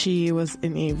 She was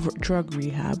in a drug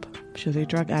rehab. She was a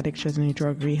drug addict. She was in a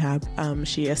drug rehab.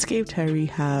 She escaped her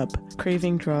rehab,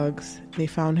 craving drugs. They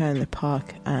found her in the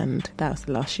park, and that was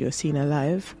the last she was seen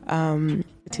alive.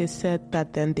 It is said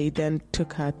that they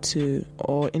took her to,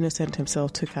 or Innocent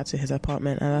himself took her to his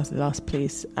apartment, and that's the last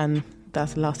place, and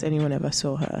that's the last anyone ever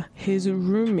saw her. His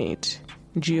roommate,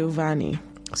 Giovanni,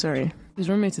 his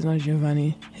roommate is not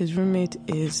Giovanni. His roommate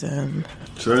is...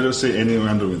 Should I just say any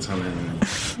random Italian name?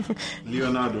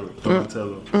 Leonardo,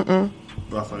 Donatello,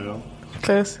 Raphael,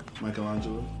 close.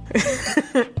 Michelangelo.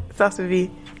 Starts with V.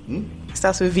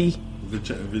 Starts with V.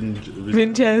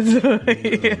 Vincenzo.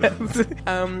 Yes.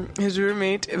 His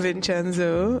roommate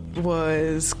Vincenzo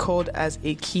was called as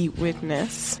a key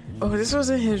witness. Oh, this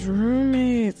wasn't his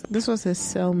roommate. This was his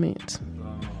cellmate.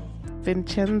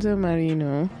 Vincenzo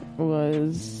Marino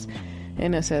was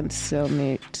Innocent's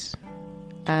cellmate,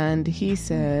 and he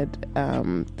said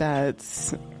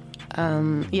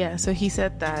so he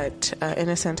said that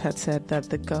Innocent had said that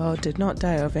the girl did not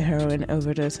die of a heroin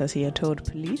overdose as he had told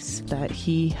police, that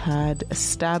he had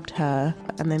stabbed her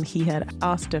and then he had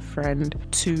asked a friend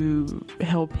to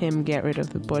help him get rid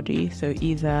of the body, so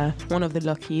either one of the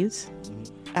Luckies,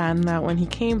 and that when he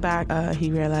came back, he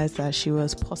realized that she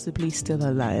was possibly still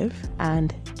alive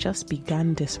and just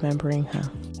began dismembering her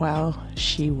while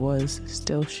she was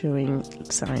still showing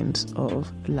signs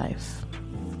of life.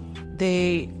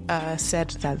 They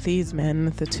said that these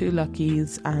men, the two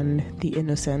Luckies and the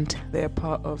Innocent, they're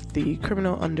part of the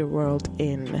criminal underworld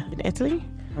in Italy,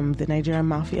 the Nigerian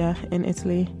Mafia in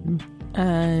Italy.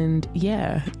 And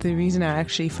yeah, the reason I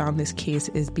actually found this case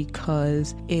is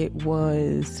because it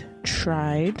was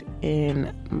tried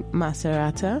in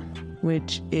Macerata,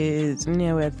 which is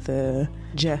near where the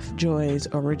Jeff Joy's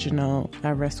original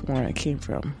arrest warrant came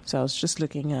from. So I was just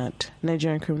looking at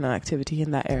Nigerian criminal activity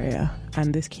in that area,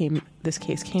 and this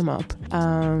case came up.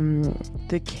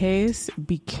 The case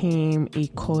became a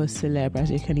cause célèbre, as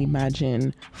you can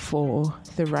imagine, for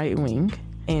the right wing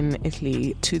in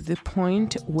Italy, to the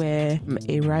point where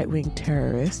a right-wing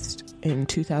terrorist in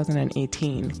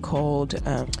 2018 called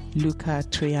Luca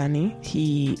Triani,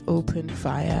 he opened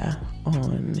fire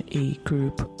on a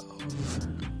group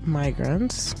of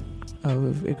migrants,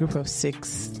 of a group of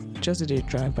 6, just did a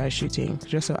drive-by shooting,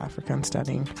 just saw Africans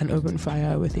standing, and opened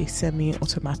fire with a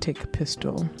semi-automatic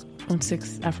pistol on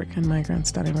 6 African migrants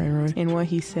standing by the road in what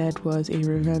he said was a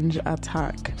revenge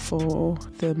attack for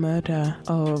the murder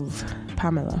of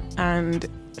Pamela. And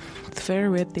the very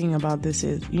weird thing about this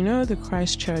is, you know, the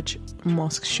Christchurch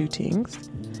mosque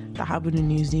shootings that happened in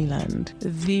New Zealand,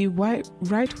 the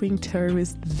right-wing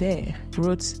terrorist there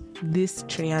wrote this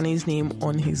Triani's name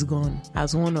on his gun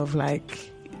as one of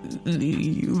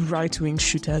the right-wing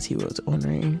shooters he was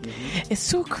honoring. It's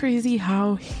so crazy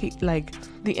how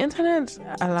the internet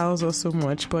allows us so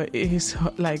much, but it's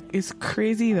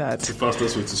crazy that it's the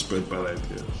fastest way to spread bad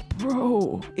ideas.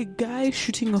 Bro, a guy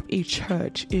shooting up a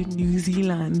church in New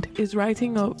Zealand is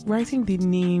writing the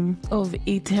name of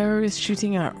a terrorist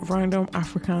shooting at random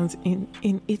Africans in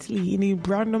Italy, in a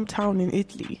random town in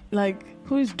Italy.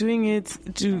 Who is doing it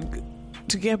to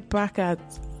get back at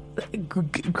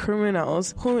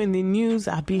criminals who in the news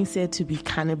are being said to be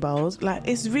cannibals? Okay,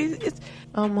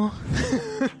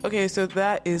 so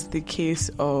that is the case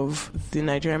of the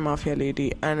Nigerian Mafia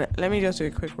lady, and let me just do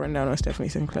a quick rundown of Stephanie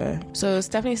Sinclair. So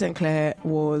Stephanie Sinclair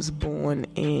was born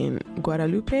in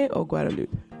Guadalupe,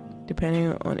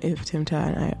 depending on if Tim Ta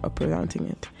and I are pronouncing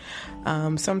it,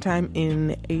 sometime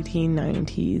in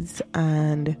 1890s,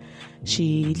 and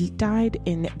she died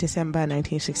in December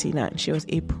 1969. She was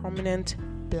a prominent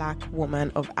Black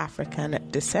woman of African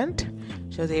descent.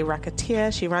 She was a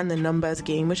racketeer. She ran the numbers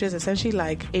game, which is essentially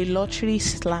like a lottery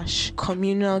 /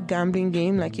 communal gambling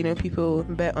game. People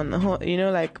bet on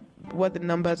the what the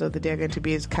numbers of the day are going to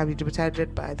be can be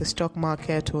decided by the stock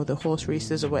market or the horse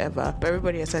races or whatever. But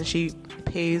everybody essentially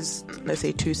pays, let's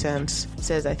say, 2 cents,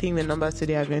 says, I think the numbers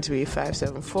today are going to be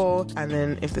 574, and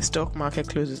then if the stock market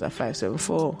closes at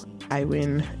 574, I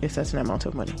win a certain amount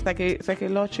of money. It's like a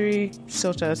lottery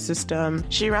sort of system.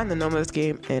 She ran the numbers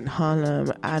game in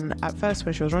Harlem, and at first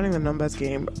when she was running the numbers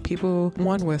game, people,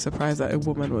 one, were surprised that a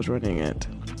woman was running it.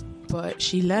 but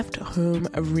she left home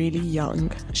really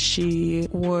young. She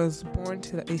was born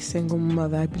to a single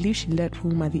mother. I believe she left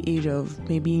home at the age of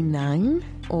maybe 9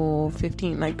 or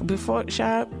 15, like before she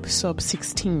had sub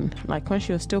 16, like when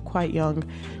she was still quite young.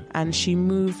 And she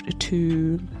moved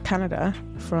to Canada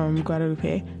from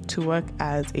Guadeloupe to work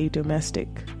as a domestic.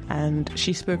 And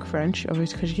she spoke French,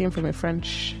 obviously, because she came from a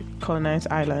French colonized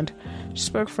island. She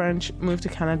spoke French, moved to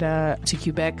Canada, to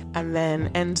Quebec, and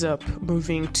then ends up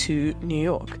moving to New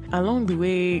York. Along the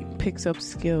way, picks up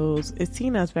skills. It's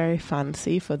seen as very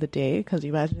fancy for the day, because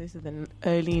you imagine this is the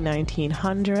early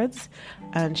 1900s,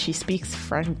 and she speaks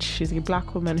French. She's a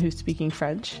black woman who's speaking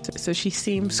French. So she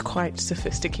seems quite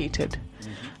sophisticated.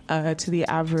 To the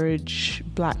average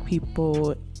black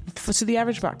people, to the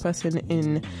average black person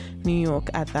in New York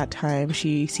at that time,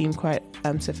 she seemed quite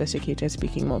sophisticated,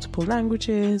 speaking multiple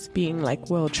languages, being like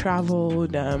well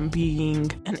traveled, being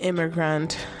an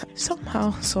immigrant.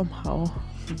 Somehow,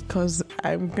 because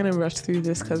I'm gonna rush through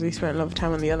this because we spent a lot of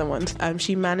time on the other ones.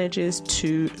 She manages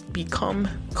to become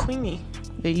Queenie.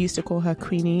 They used to call her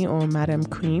Queenie or Madam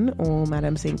Queen or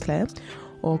Madam Sinclair,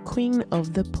 or Queen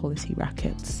of the Policy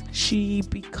Rackets. She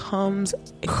becomes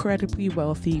incredibly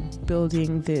wealthy,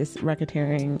 building this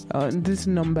racketeering, this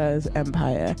numbers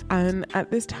empire. And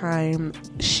at this time,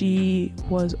 she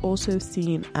was also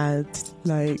seen as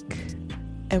like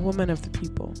a woman of the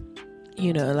people.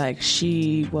 You know, like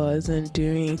she wasn't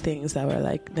doing things that were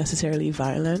like necessarily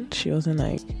violent. She wasn't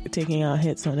like taking out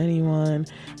hits on anyone.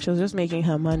 She was just making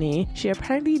her money. She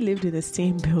apparently lived in the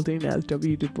same building as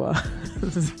W. Du Bois.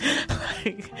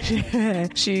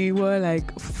 She wore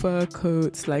like fur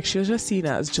coats. Like she was just seen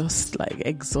as just like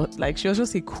exotic. Like she was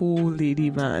just a cool lady,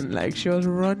 man. Like she was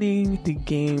running the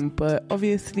game, but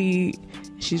obviously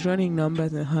she's running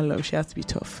numbers in Harlem. She has to be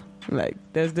tough. Like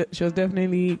she was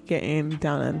definitely getting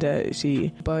down and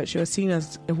dirty, but she was seen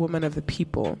as a woman of the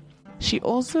people. She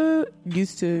also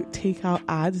used to take out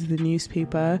ads in the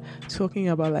newspaper talking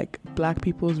about like black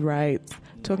people's rights,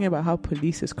 talking about how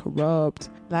police is corrupt.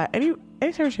 Like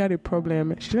anytime she had a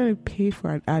problem, she's going to pay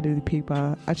for an ad in the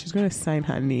paper and she's going to sign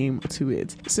her name to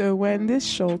it. So when this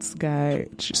Schultz guy,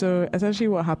 so essentially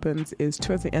what happens is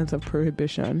towards the end of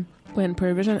Prohibition, when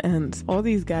Prohibition ends, all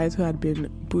these guys who had been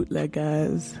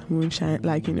bootleggers, moonshine,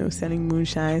 like, you know, selling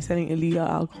moonshine, selling illegal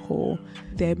alcohol,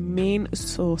 their main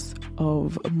source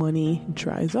of money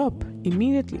dries up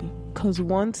immediately. Because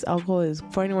once alcohol is,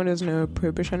 for anyone who doesn't know,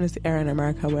 Prohibition is the era in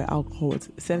America where alcohol was,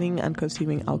 selling and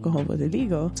consuming alcohol was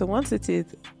illegal. So once it is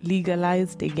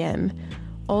legalized again,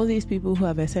 all these people who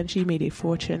have essentially made a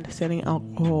fortune selling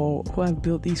alcohol, who have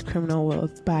built these criminal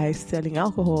wealth by selling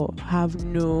alcohol, have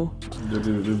no...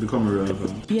 They become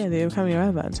irrelevant. Yeah, they become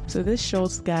irrelevant. So this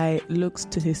Schultz guy looks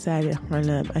to his side in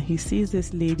Harlem and he sees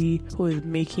this lady who is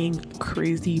making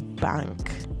crazy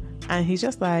bank. And he's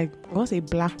just like, what's a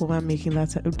black woman making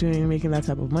that type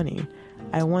of money?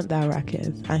 I want that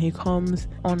racket. And he comes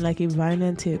on like a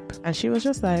violent tip. And she was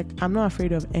just like, I'm not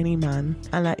afraid of any man.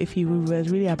 And like, if he was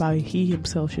really about it, he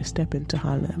himself should step into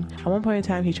Harlem. At one point in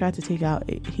time, he tried to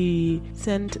he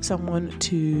sent someone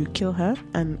to kill her.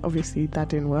 And obviously that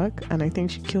didn't work. And I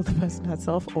think she killed the person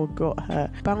herself or got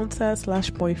her bouncer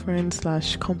 / boyfriend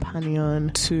 /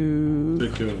 companion to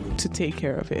take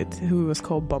care of it, who was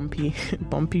called Bumpy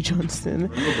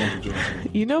Johnson. I know Bumpy Johnson.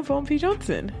 You know Bumpy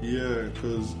Johnson? Yeah,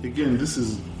 because again, this is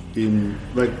in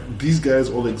like these guys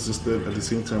all existed at the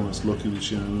same time as Lucky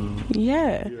Luciano.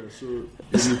 Yeah. So in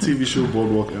the TV show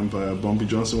Boardwalk Empire, Bumpy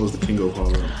Johnson was the king of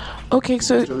Harlem. Okay,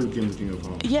 so he actually became the king of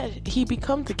Harlem. Yeah, he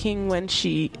becomes the king when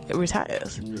she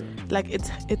retires. Yeah. Like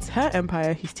it's her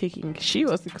empire he's taking. She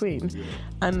was the queen,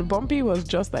 and Bumpy was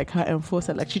just like her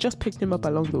enforcer. Like she just picked him up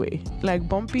along the way. Like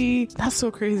Bumpy, that's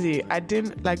so crazy. I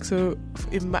didn't like so.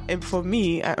 For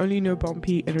me, I only know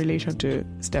Bumpy in relation to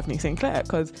Stephanie Sinclair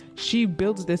because she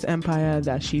builds this empire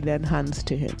that she then hands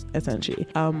to him essentially.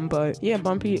 But yeah,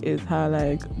 Bumpy is her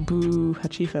like her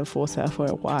chief enforcer for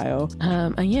a while.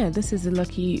 And yeah, this is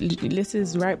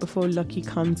right before Lucky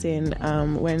comes in,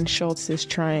 when Dutch Schultz is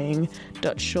trying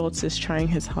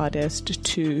his hardest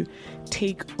to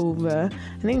take over.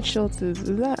 I think Schultz is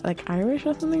that like Irish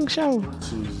or something? It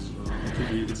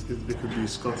could be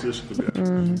Scottish, it could be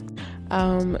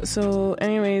so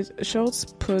anyways, Schultz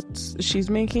she's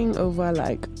making over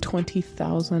like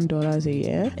 $20,000 a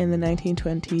year in the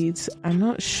 1920s. I'm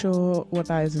not sure what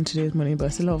that is in today's money, but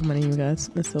it's a lot of money, you guys.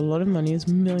 It's a lot of money. It's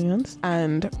millions.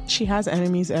 And she has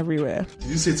enemies everywhere. Did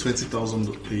you say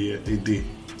 $20,000 a day?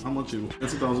 How much?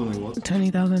 20,000 a what?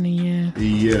 20,000 a year. A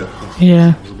year.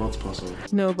 Yeah. I was about to pass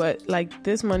out. No, but like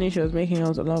this money she was making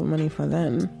was a lot of money for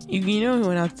them. You know,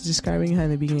 when I was describing her in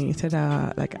the beginning, you said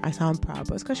like I sound proud,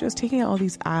 but it's because she was taking out all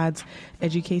these ads,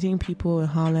 educating people in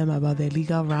Harlem about their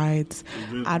legal rights,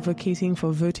 advocating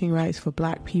for voting rights for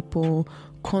black people,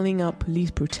 calling out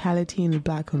police brutality in the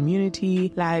black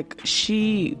community. Like,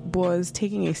 she was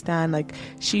taking a stand. Like,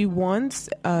 she once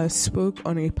spoke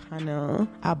on a panel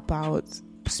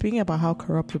speaking about how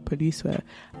corrupt the police were,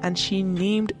 and she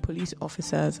named police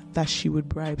officers that she would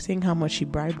bribe, saying how much she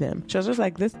bribed them. She was just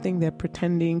like, this thing they're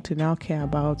pretending to now care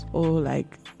about, or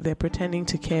like they're pretending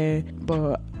to care,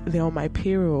 but they're on my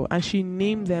payroll. And she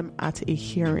named them at a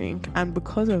hearing, and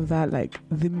because of that, like,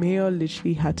 the mayor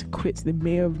literally had to quit. The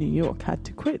mayor of New York had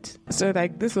to quit. So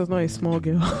like, this was not a small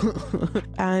girl.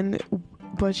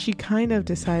 But she kind of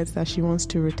decides that she wants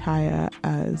to retire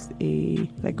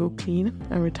go clean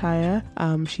and retire.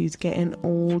 She's getting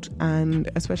old, and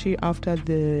especially after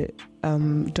the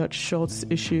Dutch Schultz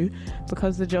issue,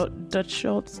 because the Dutch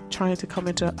Schultz trying to come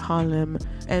into Harlem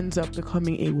ends up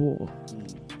becoming a war.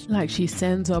 Like, she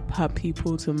sends up her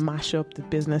people to mash up the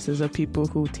businesses of people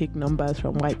who take numbers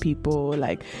from white people.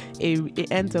 Like, it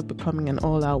ends up becoming an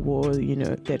all-out war. You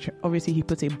know, obviously he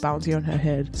puts a bounty on her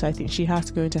head, so I think she has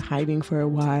to go into hiding for a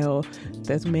while.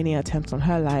 There's many attempts on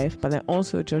her life, but then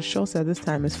also Judge Schultz at this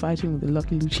time is fighting with the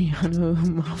Lucky Luciano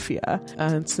Mafia,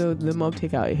 and so the mob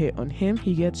take out a hit on him.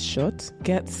 He gets shot,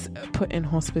 gets put in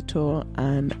hospital,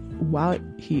 and while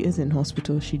he is in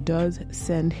hospital, she does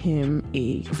send him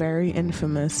a very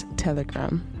infamous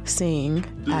telegram saying,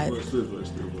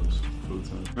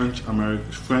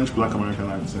 French black American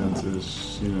accent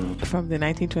is, you know, from the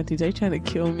 1920s. Are you trying to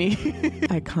kill me?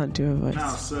 I can't do a voice. Now,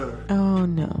 sir. Oh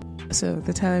no. So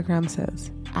the telegram says,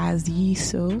 as ye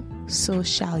sow, so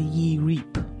shall ye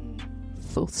reap.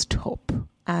 Full stop.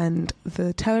 And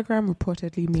the telegram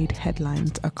reportedly made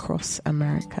headlines across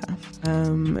America.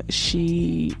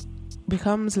 She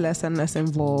becomes less and less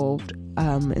involved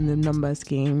in the numbers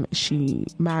game. She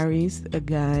marries a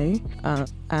guy,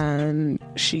 and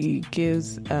she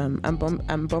gives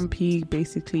and Bumpy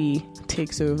basically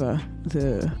takes over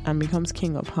and becomes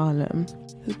king of Harlem.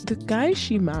 The guy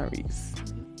she marries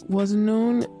was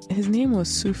known. His name was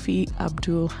Sufi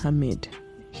Abdul Hamid.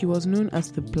 He was known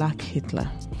as the Black Hitler.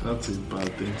 That's a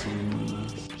bad thing to remember.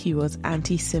 He was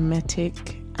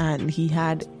anti-Semitic, and he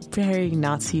had very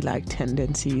Nazi-like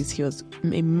tendencies. He was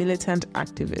a militant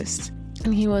activist,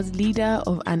 and he was leader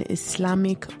of an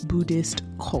Islamic Buddhist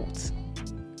cult.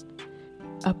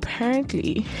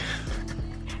 Apparently,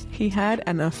 he had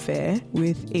an affair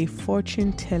with a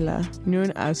fortune teller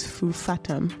known as Fu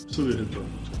Fatam. So the Hitler.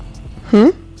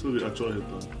 So the actual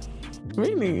Hitler.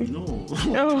 Really? No.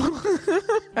 Oh.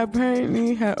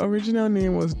 Apparently, her original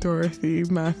name was Dorothy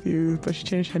Matthews, but she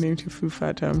changed her name to Fu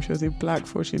Fatam. She was a black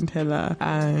fortune teller,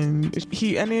 and so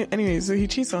he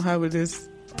cheats on her with this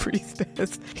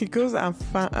priestess. He goes and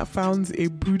founds a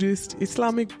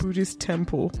Islamic Buddhist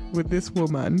temple with this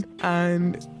woman,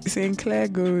 and St. Clair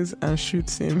goes and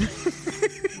shoots him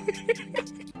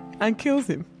and kills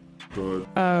him.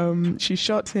 God. She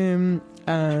shot him,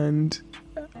 and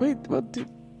wait, what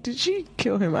did she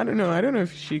kill him? I don't know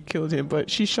if she killed him,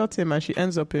 but she shot him, and she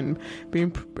ends up being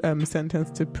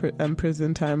sentenced to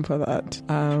prison time for that.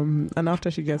 And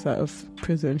after she gets out of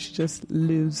prison, she just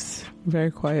lives a very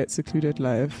quiet, secluded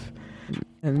life.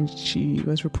 And she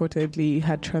was reportedly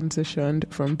had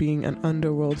transitioned from being an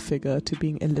underworld figure to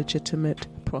being a legitimate,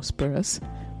 prosperous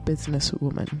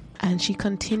businesswoman. And she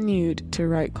continued to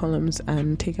write columns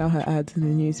and take out her ads in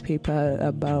the newspaper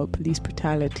about police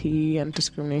brutality and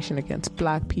discrimination against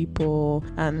black people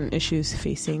and issues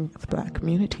facing the black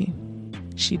community.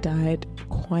 She died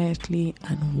quietly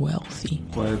and wealthy.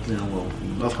 Quietly and wealthy.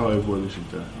 That's how everybody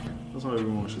should die. That's how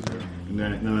everyone should die. In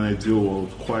an ideal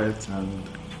world, quiet and...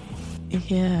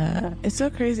 Yeah, it's so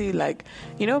crazy. Like,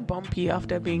 you know, Bumpy,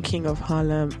 after being king of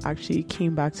Harlem, actually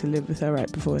came back to live with her right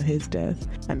before his death,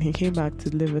 and he came back to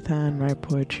live with her and write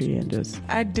poetry and just...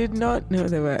 I did not know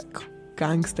there were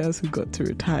gangsters who got to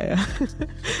retire.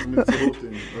 I mean, it's the whole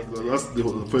thing. That's the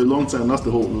whole, for a long time, that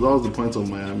was the point of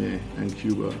Miami and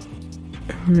Cuba.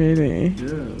 Really?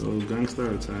 Yeah, gangster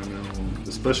retirement home.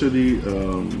 Especially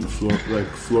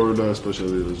Florida,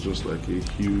 especially, is just like a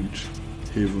huge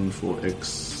haven for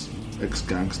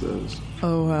ex-gangsters.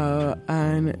 Oh wow.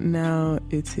 And now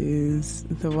it is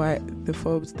the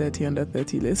Forbes 30 under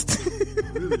 30 list.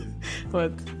 Really?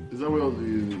 What? Is that where all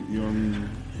the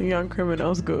young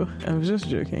criminals go? I was just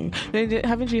joking.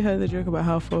 Haven't you heard the joke about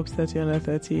how Forbes 30 under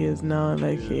 30 is now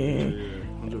like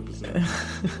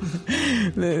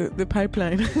 100%. the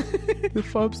pipeline, the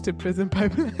Forbes to prison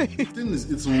pipeline. The thing is,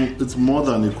 it's more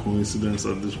than a coincidence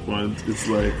at this point. It's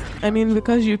like, I mean,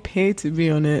 because you pay to be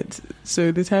on it,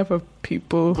 so the type of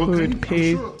people who would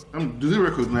pay. Do they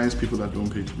recognize people that don't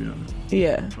pay to be on it?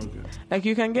 Yeah. Okay. Like,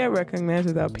 you can get recognized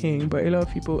without paying, but a lot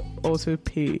of people also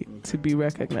pay to be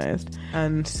recognized.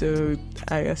 And so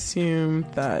I assume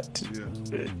that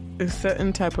a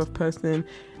certain type of person,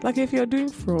 like if you're doing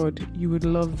fraud, you would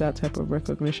love that type of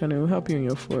recognition. It will help you in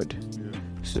your fraud. Yeah.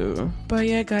 So, but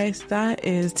yeah, guys, that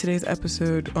is today's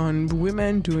episode on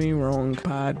women doing wrong.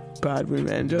 Bad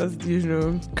women. Just,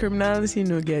 criminality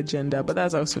no get gender, but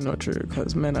that's also not true,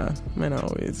 because men are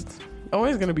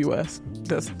always going to be worse.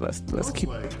 Let's keep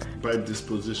like by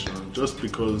disposition, just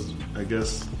because I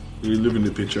guess we live in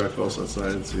a patriarchal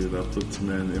society that puts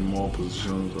men in more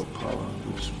positions of power,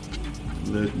 which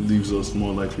leaves us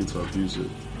more likely to abuse it.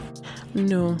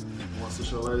 No. More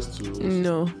socialized to.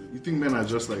 No. You think men are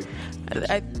just like?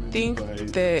 I think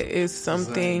there is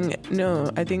something.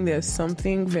 No, I think there's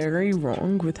something very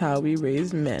wrong with how we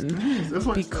raise men.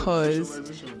 Because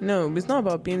no, it's not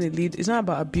about being the lead. It's not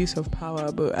about abuse of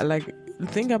power. But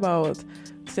think about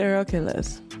serial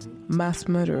killers, mass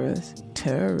murderers,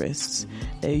 terrorists.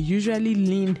 They usually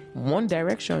lean one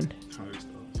direction.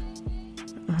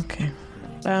 Okay.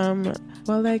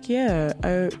 Well,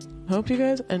 I hope you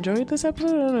guys enjoyed this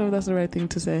episode. I don't know if that's the right thing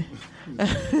to say.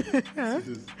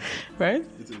 Right?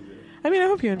 I mean, I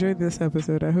hope you enjoyed this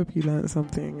episode. I hope you learned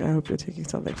something. I hope you're taking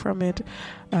something from it.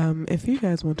 If you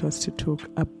guys want us to talk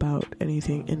about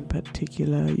anything in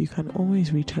particular, you can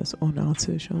always reach us on our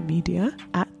social media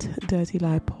at Dirty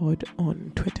Lie Pod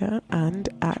on Twitter and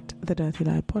at The Dirty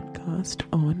Lie Podcast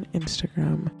on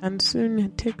Instagram. And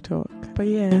soon TikTok. But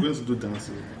yeah. We're going to do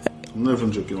dances. I'm not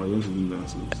even joking. We're going to do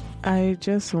dances. I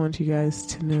just want you guys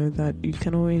to know that you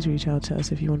can always reach out to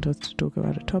us if you want us to talk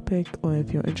about a topic, or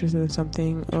if you're interested in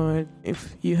something, or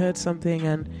if you heard something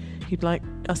and you'd like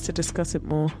us to discuss it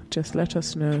more, just let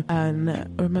us know. And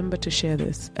remember to share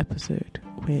this episode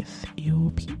with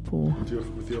your people.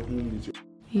 With your homies.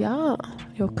 Yeah,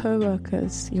 your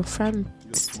co-workers, your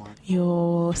friends,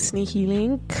 your sneaky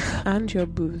link, and your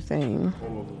boo thing.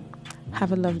 All of them.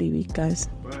 Have a lovely week, guys.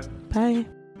 Bye. Bye.